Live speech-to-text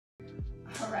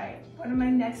All right, one of my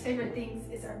next favorite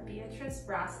things is our Beatrice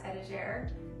brass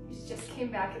etagere. It just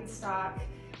came back in stock.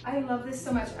 I love this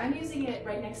so much. I'm using it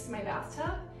right next to my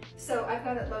bathtub. So I've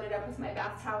got it loaded up with my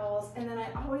bath towels, and then I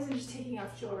always am just taking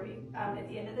off jewelry at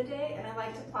the end of the day, and I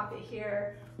like to plop it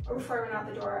here, or before I run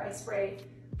out the door, I spray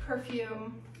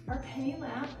perfume. Our penny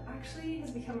lamp actually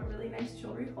has become a really nice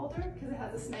jewelry holder because it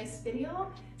has this nice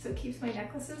finial, so it keeps my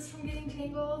necklaces from getting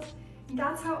tangled. And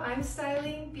that's how I'm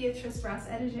styling Beatrice brass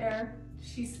etagere.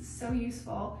 She's so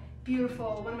useful,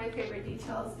 beautiful. One of my favorite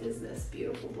details is this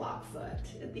beautiful block foot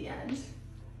at the end.